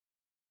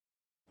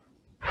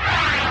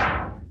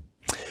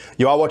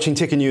You are watching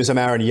Ticker News. I'm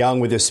Aaron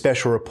Young with this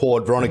special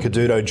report. Veronica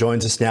Dudo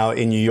joins us now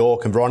in New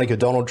York. And Veronica,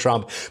 Donald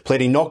Trump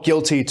pleading not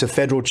guilty to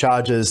federal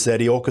charges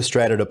that he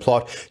orchestrated a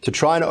plot to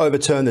try and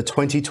overturn the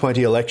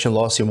 2020 election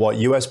loss in what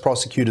US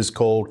prosecutors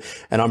called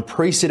an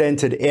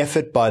unprecedented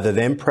effort by the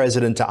then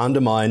president to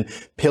undermine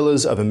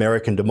pillars of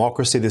American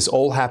democracy. This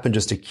all happened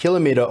just a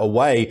kilometre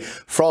away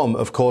from,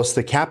 of course,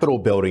 the Capitol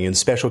building. And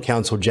Special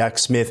Counsel Jack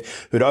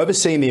Smith, who'd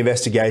overseen the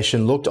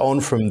investigation, looked on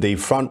from the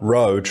front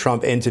row.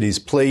 Trump entered his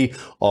plea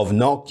of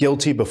not guilty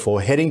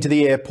before heading to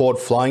the airport,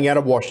 flying out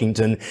of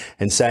Washington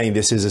and saying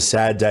this is a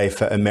sad day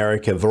for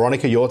America.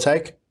 Veronica, your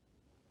take?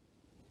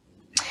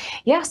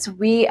 Yes,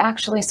 we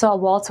actually saw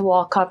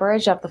wall-to-wall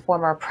coverage of the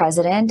former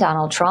president,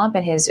 Donald Trump,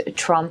 and his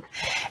Trump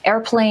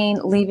airplane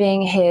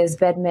leaving his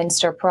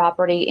Bedminster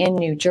property in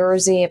New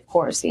Jersey. Of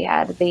course, he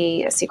had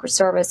the Secret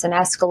Service and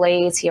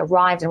escalades. He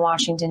arrived in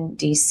Washington,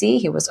 D.C.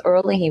 He was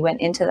early. He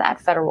went into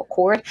that federal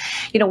court.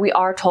 You know, we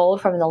are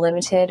told from the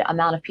limited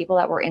amount of people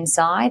that were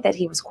inside that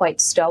he was quite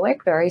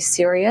stoic, very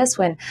serious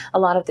when a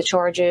lot of the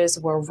charges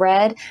were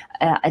read.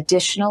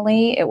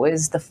 Additionally, it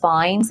was the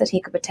fines that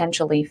he could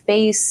potentially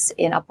face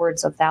in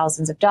upwards of thousands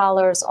of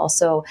dollars,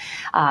 also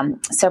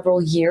several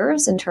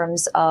years in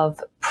terms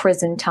of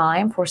prison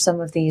time for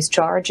some of these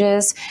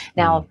charges.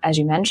 Now, as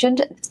you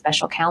mentioned,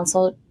 Special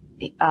Counsel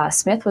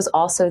Smith was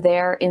also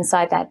there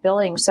inside that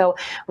building. So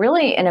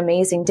really an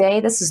amazing day.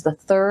 This is the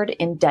third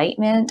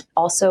indictment.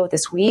 Also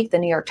this week, the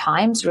New York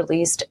Times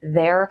released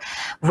their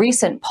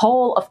recent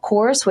poll, of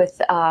course,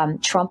 with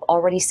Trump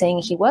already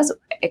saying he was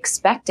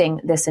expecting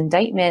this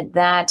indictment,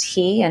 that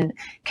he and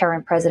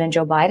current President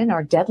Joe Biden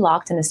are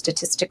deadlocked in a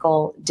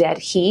statistical dead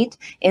heat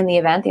in the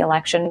event the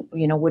election,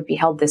 would be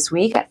held this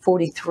week at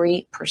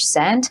 43%.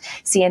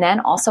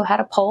 CNN also had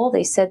a poll.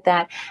 They said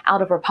that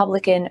out of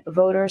Republican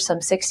voters, some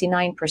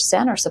 69%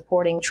 are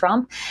supporting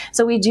Trump.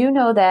 So we do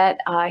know that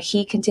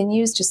he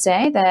continues to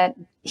say that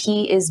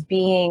he is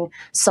being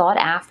sought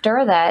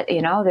after, that,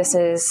 this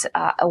is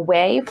a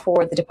way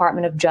for the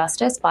Department of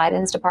Justice,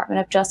 Biden's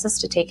Department of Justice,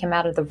 to take him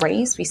out of the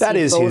race. That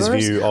is his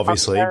view,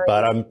 obviously,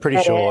 but I'm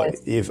pretty sure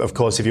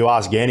if you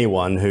ask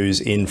anyone who's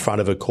in front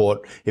of a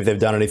court, if they've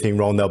done anything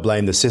wrong, they'll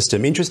blame the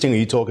system. Interestingly,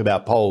 you talk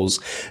about polls.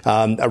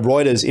 A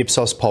Reuters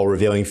Ipsos poll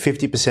revealing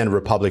 50% of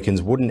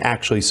Republicans wouldn't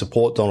actually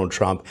support Donald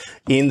Trump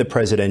in the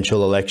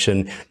presidential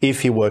election if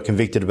he were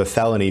convicted of a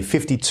felony.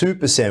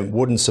 52%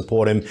 wouldn't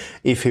support him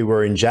if he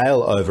were in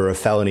jail over a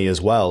felony as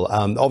well.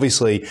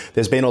 Obviously,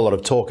 there's been a lot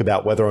of talk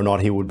about whether or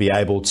not he would be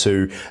able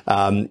to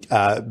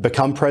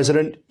become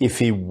president if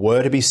he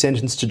were to be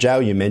sentenced to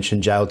jail. You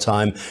mentioned jail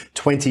time,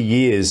 20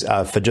 years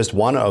for just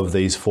one of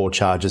these four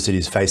charges that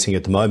he's facing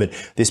at the moment,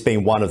 this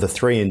being one of the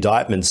three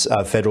indictments,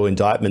 federal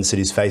indictments that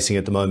he's facing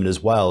at the moment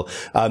as well.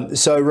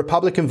 So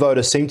Republican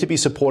voters seem to be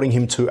supporting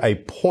him to a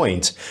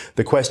point.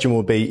 The question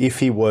will be, if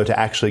he were to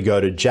actually go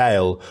to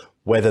jail,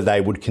 whether they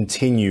would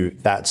continue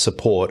that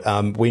support.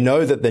 We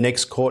know that the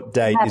next court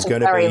date is going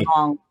to be a very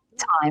long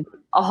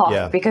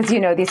time. Because,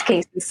 these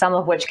cases, some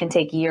of which can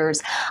take years.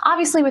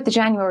 Obviously, with the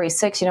January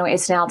 6th,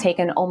 it's now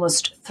taken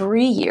almost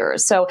 3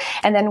 years. So,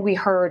 and then we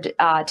heard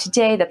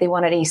today that they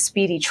wanted a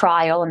speedy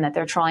trial and that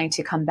they're trying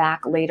to come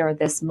back later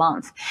this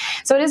month.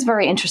 So it is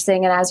very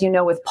interesting. And as you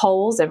know, with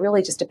polls, it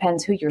really just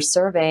depends who you're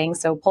surveying.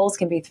 So polls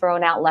can be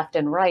thrown out left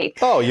and right.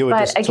 Oh, you were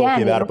just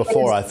talking about it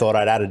before. I thought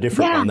I'd add a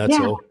different one. That's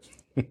all.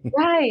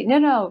 Right.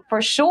 No,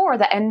 for sure.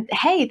 And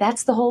hey,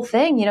 that's the whole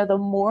thing. The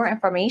more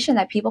information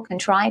that people can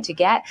try to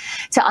get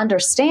to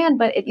understand,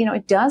 but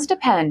it does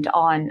depend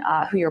on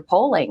who you're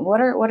polling.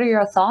 What are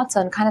your thoughts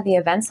on kind of the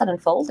events that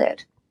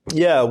unfolded?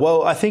 Yeah,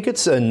 well, I think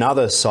it's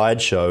another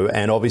sideshow.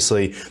 And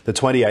obviously, the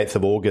 28th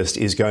of August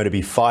is going to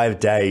be 5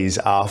 days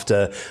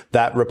after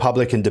that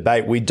Republican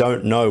debate. We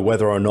don't know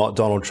whether or not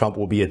Donald Trump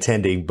will be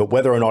attending, but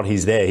whether or not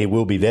he's there, he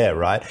will be there,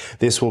 right?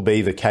 This will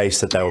be the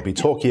case that they will be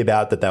talking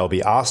about, that they will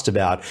be asked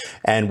about.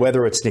 And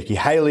whether it's Nikki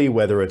Haley,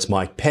 whether it's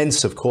Mike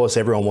Pence, of course,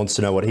 everyone wants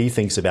to know what he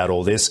thinks about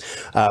all this,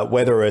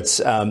 whether it's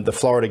the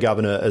Florida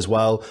governor as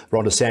well,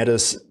 Ron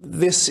DeSantis,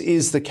 this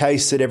is the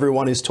case that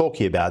everyone is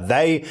talking about.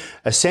 They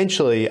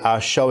essentially are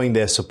showing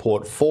their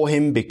support for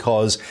him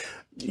because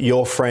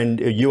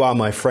you are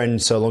my friend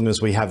so long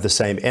as we have the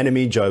same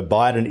enemy. Joe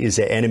Biden is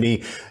their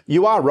enemy.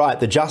 You are right.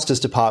 The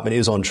Justice Department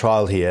is on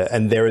trial here,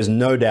 and there is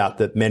no doubt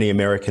that many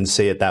Americans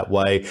see it that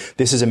way.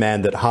 This is a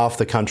man that half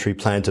the country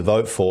plan to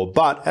vote for.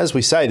 But as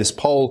we say, this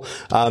poll,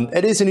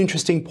 it is an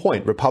interesting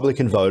point.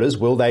 Republican voters,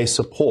 will they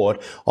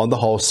support, on the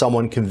whole,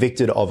 someone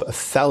convicted of a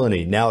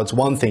felony? Now, it's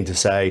one thing to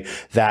say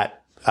that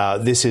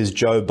this is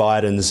Joe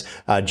Biden's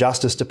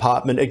Justice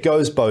Department. It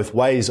goes both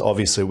ways,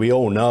 obviously. We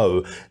all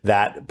know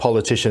that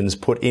politicians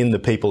put in the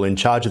people in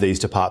charge of these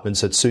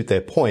departments that suit their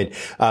point.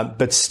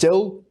 But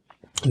still,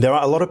 there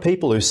are a lot of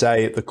people who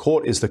say the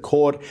court is the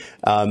court.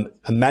 A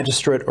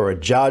magistrate or a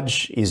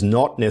judge is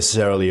not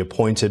necessarily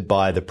appointed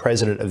by the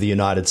President of the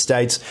United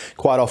States.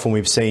 Quite often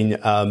we've seen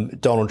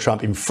Donald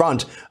Trump in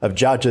front of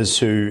judges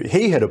who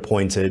he had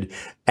appointed,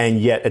 and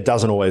yet it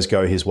doesn't always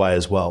go his way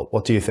as well.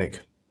 What do you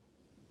think?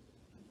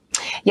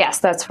 Yes,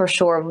 that's for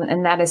sure.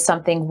 And that is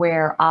something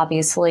where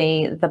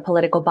obviously the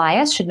political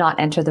bias should not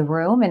enter the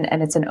room.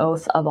 And it's an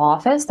oath of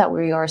office that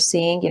we are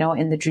seeing,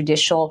 in the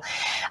judicial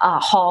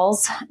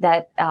halls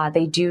that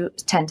they do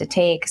tend to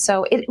take.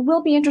 So it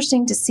will be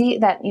interesting to see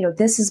that,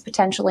 this is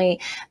potentially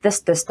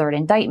this third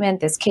indictment,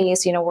 this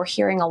case. We're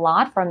hearing a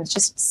lot from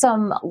just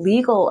some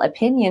legal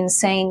opinions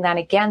saying that,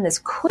 again,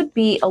 this could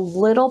be a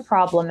little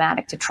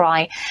problematic to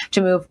try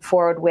to move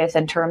forward with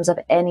in terms of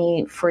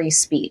any free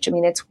speech. I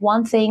mean, it's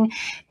one thing,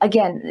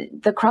 again,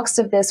 the crux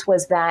of this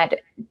was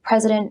that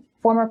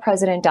former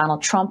President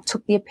Donald Trump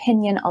took the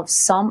opinion of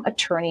some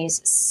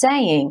attorneys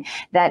saying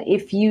that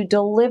if you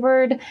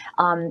delivered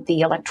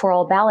the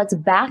electoral ballots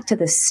back to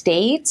the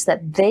states,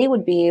 that they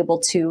would be able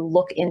to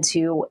look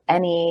into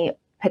any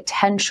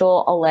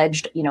potential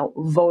alleged,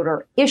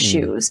 voter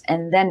issues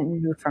and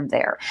then move from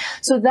there.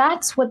 So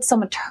that's what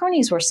some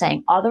attorneys were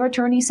saying. Other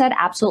attorneys said,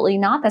 absolutely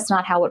not. That's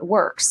not how it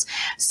works.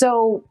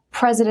 So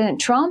President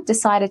Trump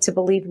decided to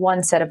believe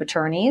one set of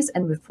attorneys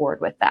and move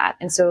forward with that.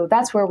 And so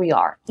that's where we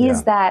are.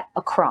 Is that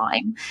a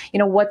crime?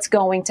 What's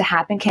going to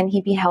happen? Can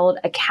he be held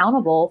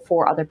accountable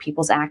for other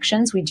people's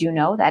actions? We do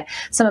know that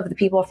some of the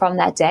people from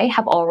that day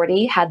have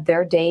already had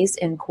their days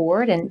in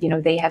court and,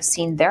 they have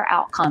seen their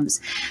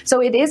outcomes.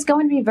 So it is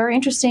going to be very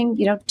interesting,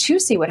 to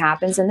see what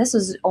happens. And this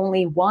is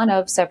only one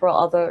of several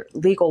other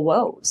legal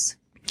woes.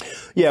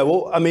 Yeah,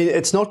 well, I mean,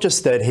 it's not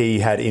just that he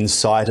had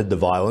incited the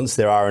violence.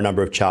 There are a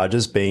number of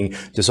charges being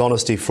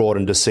dishonesty, fraud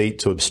and deceit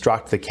to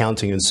obstruct the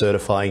counting and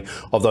certifying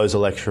of those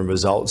election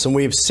results. And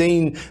we've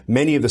seen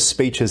many of the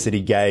speeches that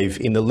he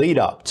gave in the lead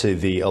up to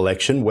the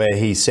election where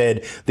he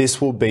said this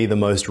will be the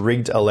most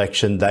rigged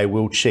election, they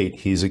will cheat.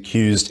 He's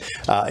accused,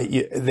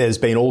 there's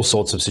been all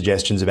sorts of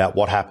suggestions about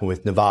what happened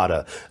with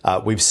Nevada.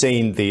 We've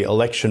seen the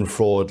election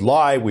fraud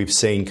lie. We've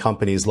seen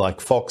companies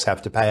like Fox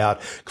have to pay out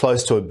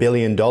close to $1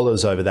 billion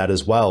over that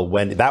as well,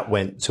 when that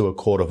went to a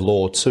court of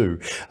law too,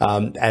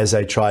 as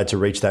they tried to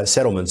reach that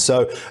settlement.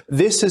 So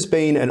this has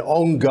been an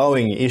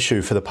ongoing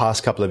issue for the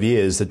past couple of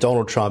years, that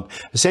Donald Trump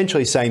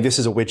essentially saying this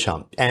is a witch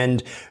hunt.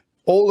 And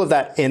all of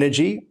that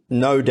energy,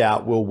 no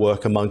doubt, will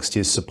work amongst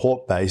his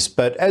support base.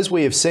 But as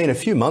we have seen a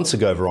few months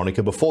ago,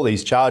 Veronica, before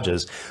these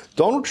charges,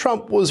 Donald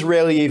Trump was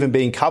rarely even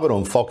being covered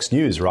on Fox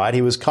News, right?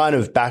 He was kind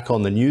of back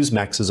on the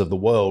Newsmaxes of the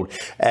world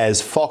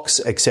as Fox,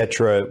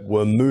 etc.,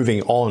 were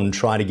moving on,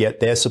 trying to get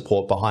their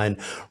support behind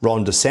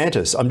Ron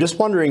DeSantis. I'm just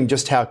wondering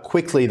just how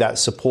quickly that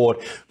support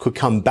could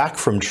come back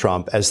from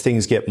Trump as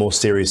things get more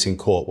serious in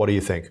court. What do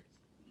you think?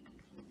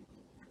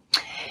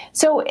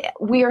 So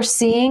we are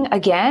seeing,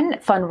 again,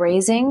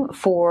 fundraising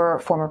for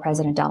former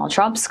President Donald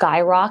Trump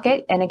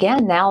skyrocket. And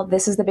again, now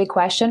this is the big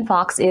question.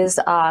 Fox is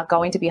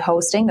going to be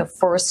hosting the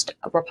first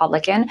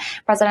Republican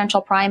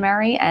presidential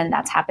primary, and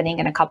that's happening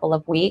in a couple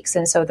of weeks.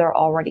 And so they're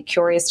already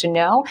curious to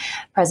know.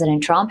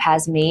 President Trump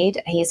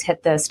he's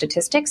hit the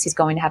statistics. He's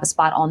going to have a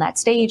spot on that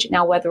stage.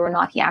 Now, whether or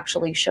not he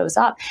actually shows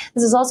up,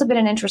 this has also been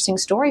an interesting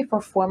story for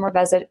former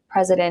Vice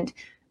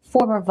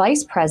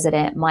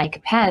President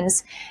Mike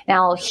Pence.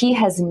 Now, he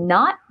has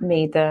not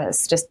made the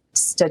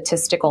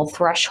statistical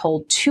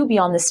threshold to be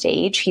on the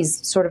stage.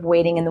 He's sort of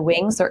waiting in the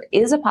wings. There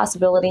is a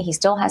possibility he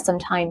still has some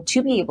time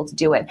to be able to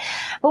do it.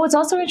 But what's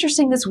also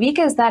interesting this week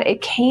is that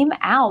it came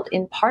out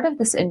in part of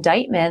this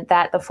indictment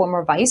that the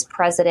former vice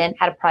president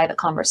had a private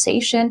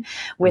conversation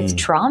with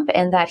Trump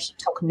and that he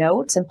took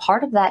notes. And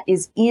part of that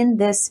is in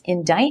this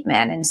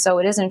indictment. And so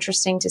it is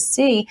interesting to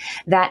see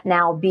that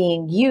now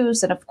being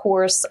used. And of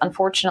course,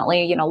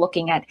 unfortunately,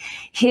 looking at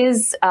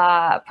his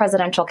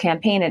presidential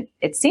campaign,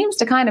 it seems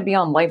to kind of be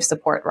on life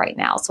support right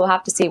now. So we'll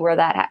have to see where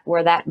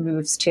that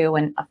moves to.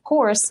 And of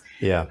course,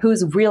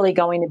 who's really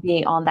going to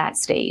be on that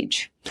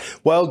stage.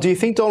 Well, do you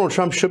think Donald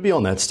Trump should be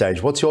on that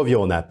stage? What's your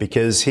view on that?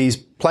 Because he's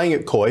playing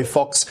it coy.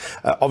 Fox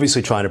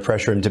obviously trying to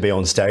pressure him to be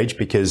on stage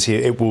because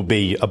it will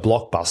be a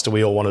blockbuster.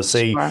 We all want to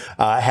see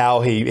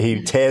how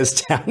he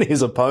tears down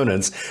his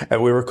opponents.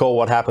 And we recall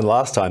what happened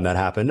last time that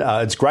happened.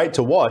 It's great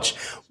to watch.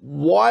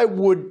 Why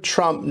would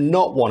Trump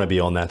not want to be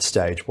on that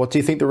stage? What do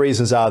you think the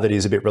reasons are that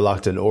he's a bit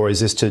reluctant, or is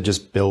this to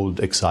just build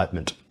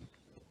excitement?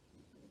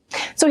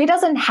 So he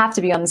doesn't have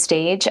to be on the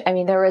stage. I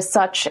mean, there is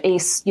such a,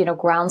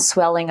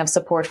 groundswelling of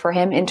support for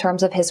him in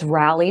terms of his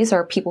rallies,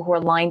 or people who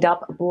are lined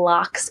up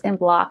blocks and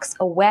blocks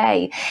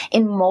away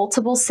in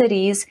multiple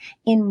cities,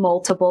 in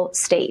multiple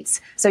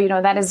states. So,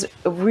 that is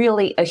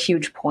really a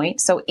huge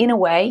point. So in a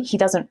way, he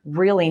doesn't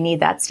really need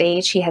that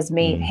stage. He has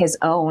made his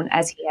own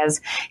as he has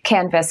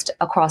canvassed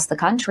across the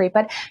country.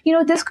 But,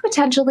 this could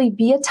potentially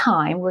be a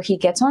time where he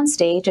gets on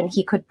stage and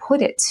he could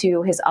put it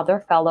to his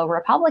other fellow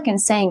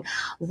Republicans saying,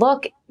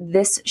 look,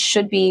 this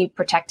should be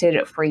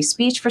protected free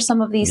speech for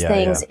some of these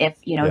things. If,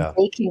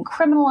 they can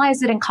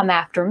criminalize it and come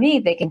after me,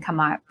 they can come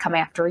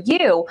after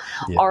you.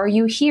 Are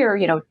you here,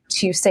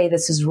 to say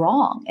this is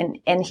wrong?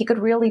 And he could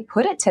really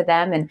put it to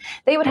them and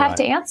they would have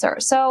to answer.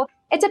 So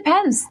it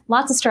depends.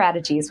 Lots of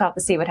strategies. We'll have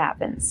to see what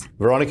happens.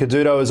 Veronica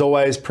Dudo, as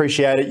always,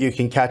 appreciate it. You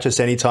can catch us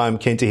anytime.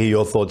 Keen to hear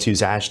your thoughts. Use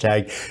the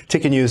hashtag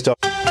tickernews.